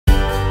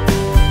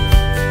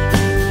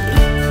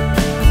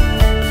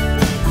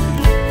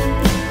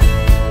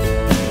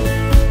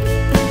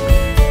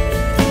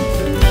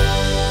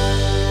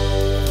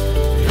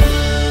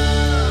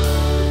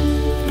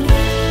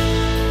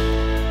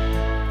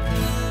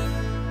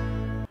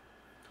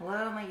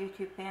Hello, my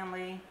YouTube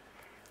family.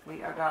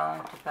 We are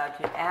going to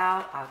budget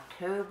out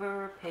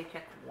October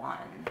Paycheck 1.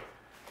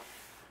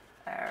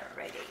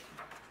 Alrighty,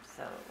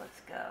 so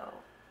let's go.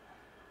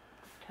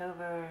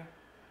 October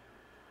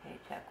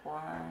Paycheck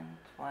 1,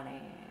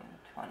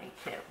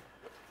 2022.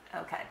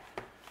 Okay.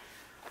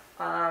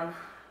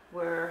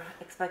 We're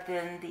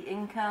expecting the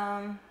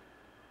income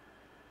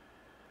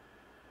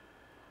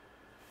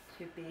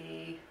to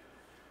be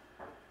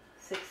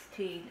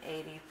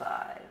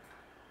 $16.85.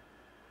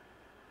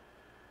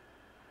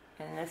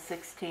 And this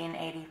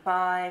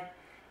 $16.85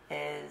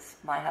 is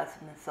my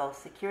husband's Social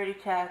Security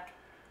check.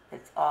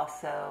 It's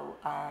also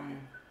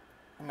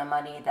the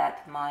money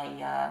that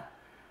my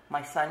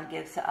son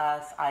gives to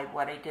us.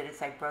 What I did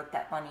is I broke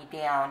that money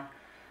down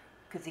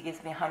because he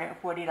gives me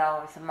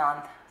 $140 a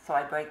month. So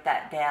I break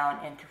that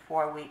down into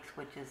 4 weeks,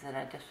 which is an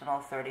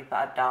additional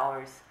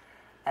 $35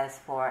 as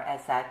far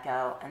as that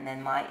go. And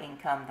then my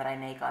income that I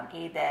make on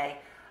eBay,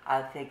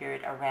 I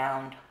figured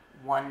around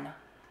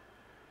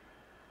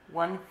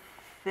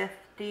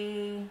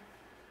 150,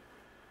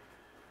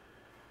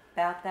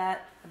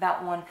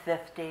 about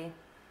 150.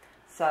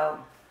 So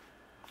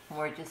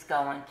we're just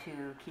going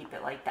to keep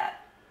it like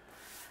that.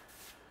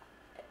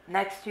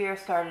 Next year,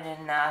 starting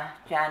in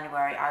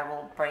January, I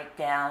will break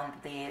down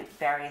the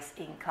various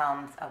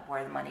incomes of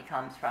where the money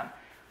comes from.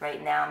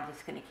 Right now, I'm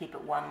just going to keep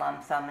it one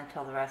lump sum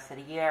until the rest of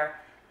the year,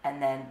 and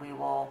then we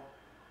will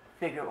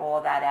figure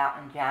all that out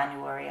in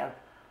January of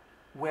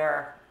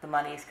where the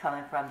money is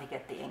coming from to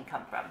get the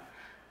income from.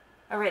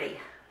 Alrighty,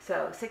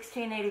 so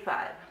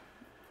 $16.85,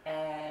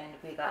 and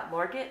we got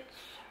mortgage.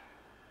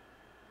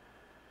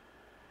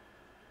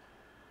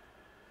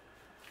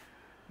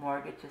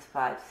 Mortgage is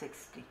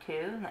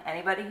 $562.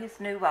 Anybody who's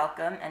new,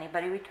 welcome.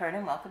 Anybody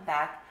returning, welcome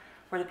back.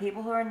 For the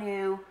people who are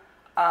new,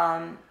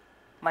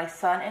 my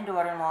son and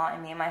daughter-in-law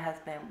and me and my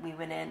husband, we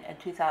went in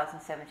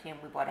 2017.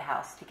 We bought a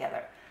house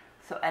together.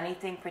 So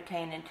anything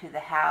pertaining to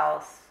the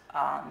house,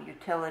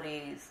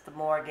 utilities, the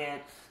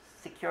mortgage,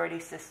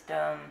 security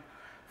system,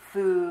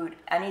 food,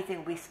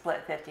 anything, we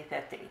split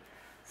 50-50.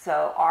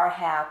 So our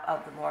half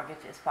of the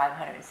mortgage is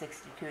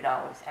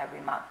 $562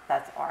 every month.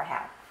 That's our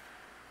half.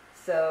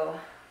 So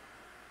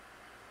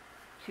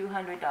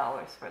 $200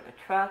 for the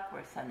truck.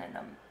 We're sending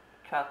them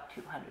truck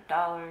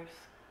 $200.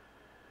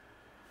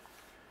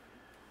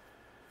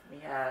 We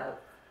have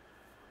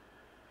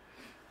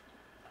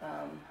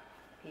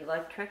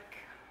electric.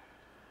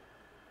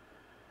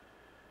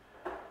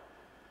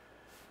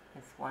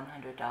 It's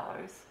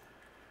 $100.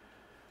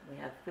 We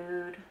have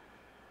food.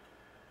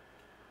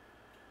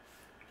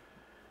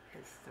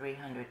 It's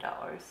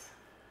 $300.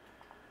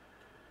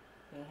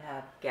 We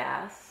have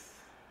gas.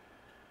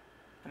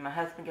 And my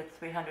husband gets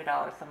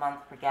 $300 a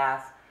month for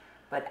gas,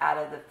 but out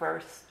of the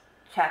first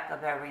check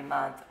of every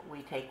month,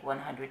 we take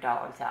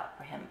 $100 out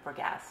for him for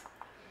gas.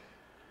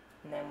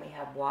 And then we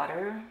have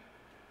water.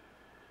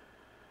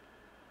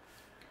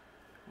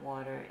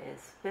 Water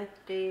is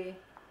 $50.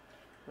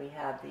 We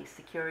have the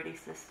security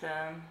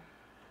system.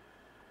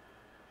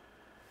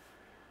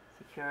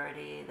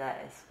 Security,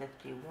 that is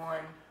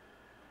 $51.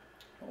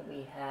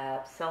 We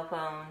have cell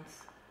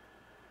phones.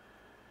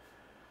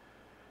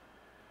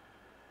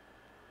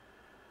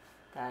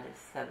 That is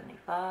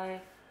 $75.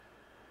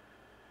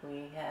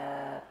 We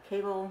have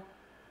cable.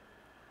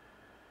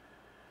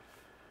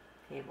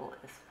 Cable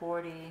is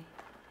 $40.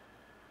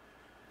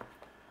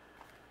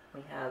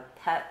 We have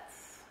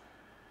pets.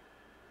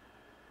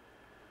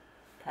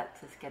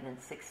 Pets is getting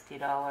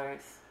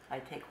 $60. I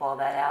take all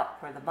that out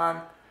for the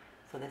month,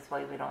 so this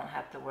way we don't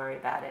have to worry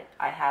about it.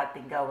 I have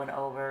been going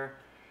over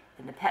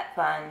in the pet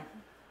fund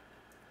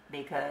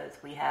because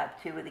we have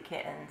two of the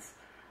kittens.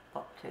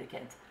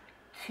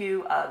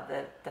 Two of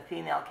the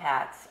female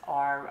cats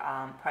are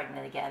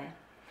pregnant again,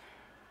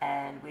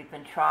 and we've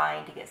been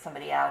trying to get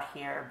somebody out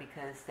here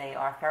because they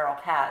are feral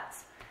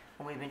cats,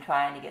 and we've been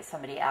trying to get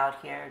somebody out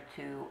here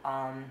to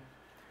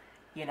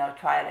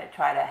try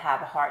to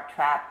have heart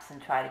traps and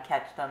try to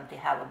catch them to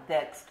have them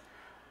fixed.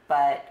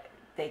 But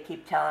they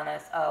keep telling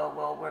us, oh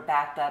well, we're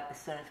backed up. As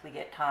soon as we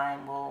get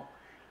time, we'll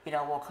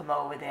come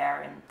over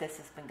there. And this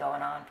has been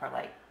going on for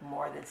like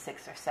more than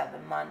 6 or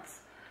 7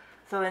 months.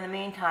 So in the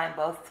meantime,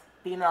 both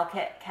female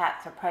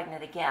cats are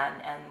pregnant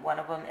again, and one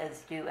of them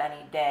is due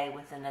any day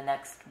within the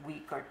next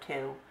week or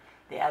two.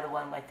 The other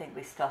one, I think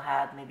we still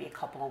have maybe a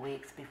couple of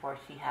weeks before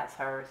she has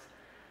hers.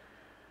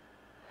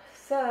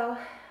 So,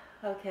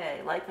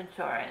 okay, life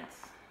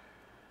insurance.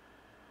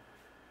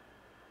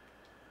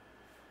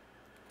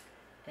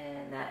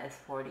 And that is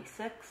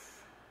 $46.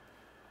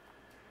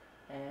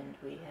 And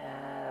we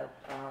have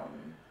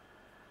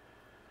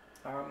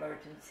our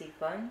emergency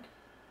fund.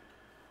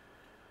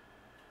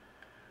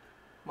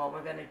 Well,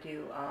 we're going to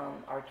do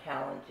our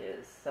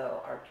challenges.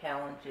 So our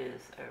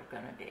challenges are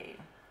going to be,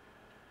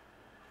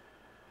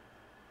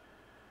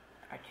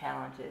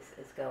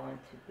 is going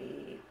to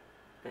be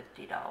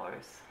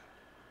 $50.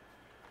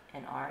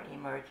 And our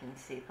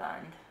emergency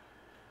fund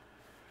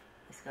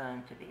is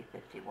going to be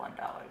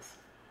 $51.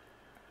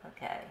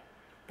 Okay,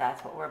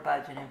 that's what we're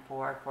budgeting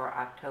for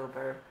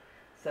October.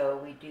 So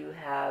we do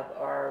have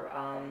our,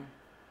 I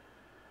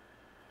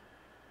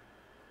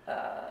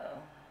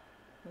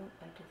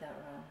did that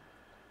wrong.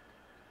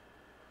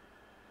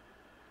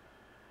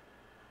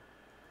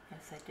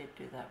 Yes, I did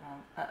do that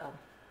wrong. Uh-oh.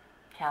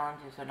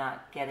 Challenges are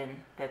not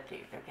getting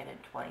 50, they're getting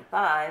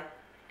 25.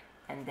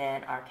 And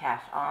then our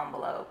cash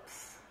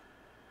envelopes,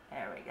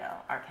 there we go.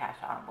 Our cash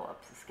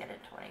envelopes is getting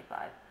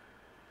 25.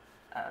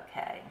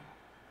 Okay.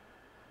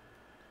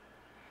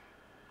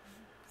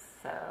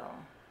 So,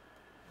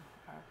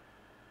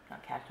 our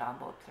cash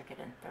envelopes are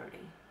getting 30.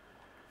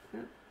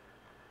 Oop.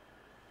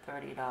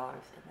 $30, and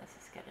this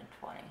is getting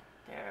 20.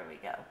 There we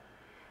go.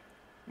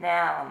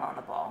 Now I'm on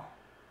the ball.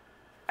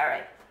 All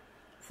right.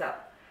 So,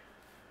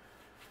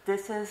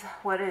 this is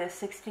what it is,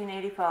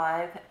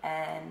 $16.85,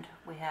 and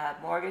we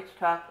have mortgage,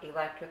 truck,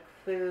 electric,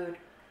 food,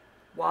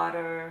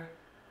 water,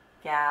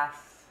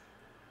 gas.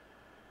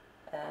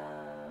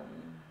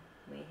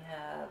 We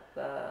have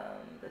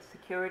the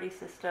security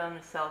system,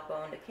 the cell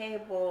phone, the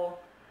cable.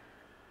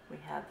 We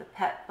have the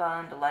pet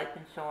fund, the life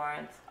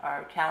insurance.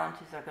 Our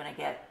challenges are going to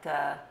get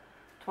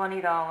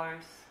 $20.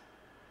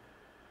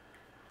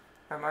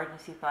 Our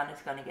emergency fund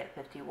is going to get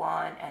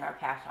 $51, and our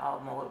cash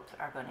envelopes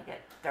are going to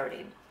get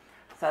 $30.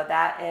 So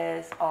that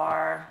is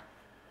our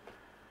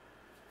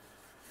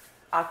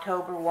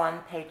October 1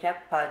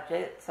 paycheck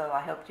budget. So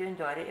I hope you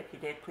enjoyed it. If you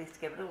did, please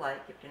give it a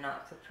like. If you're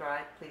not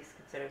subscribed, please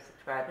consider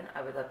subscribing.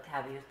 I would love to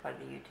have you as part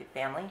of the YouTube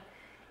family.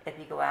 If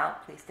you go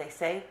out, please stay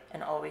safe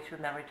and always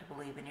remember to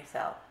believe in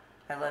yourself.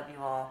 I love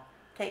you all.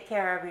 Take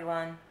care,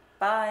 everyone.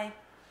 Bye.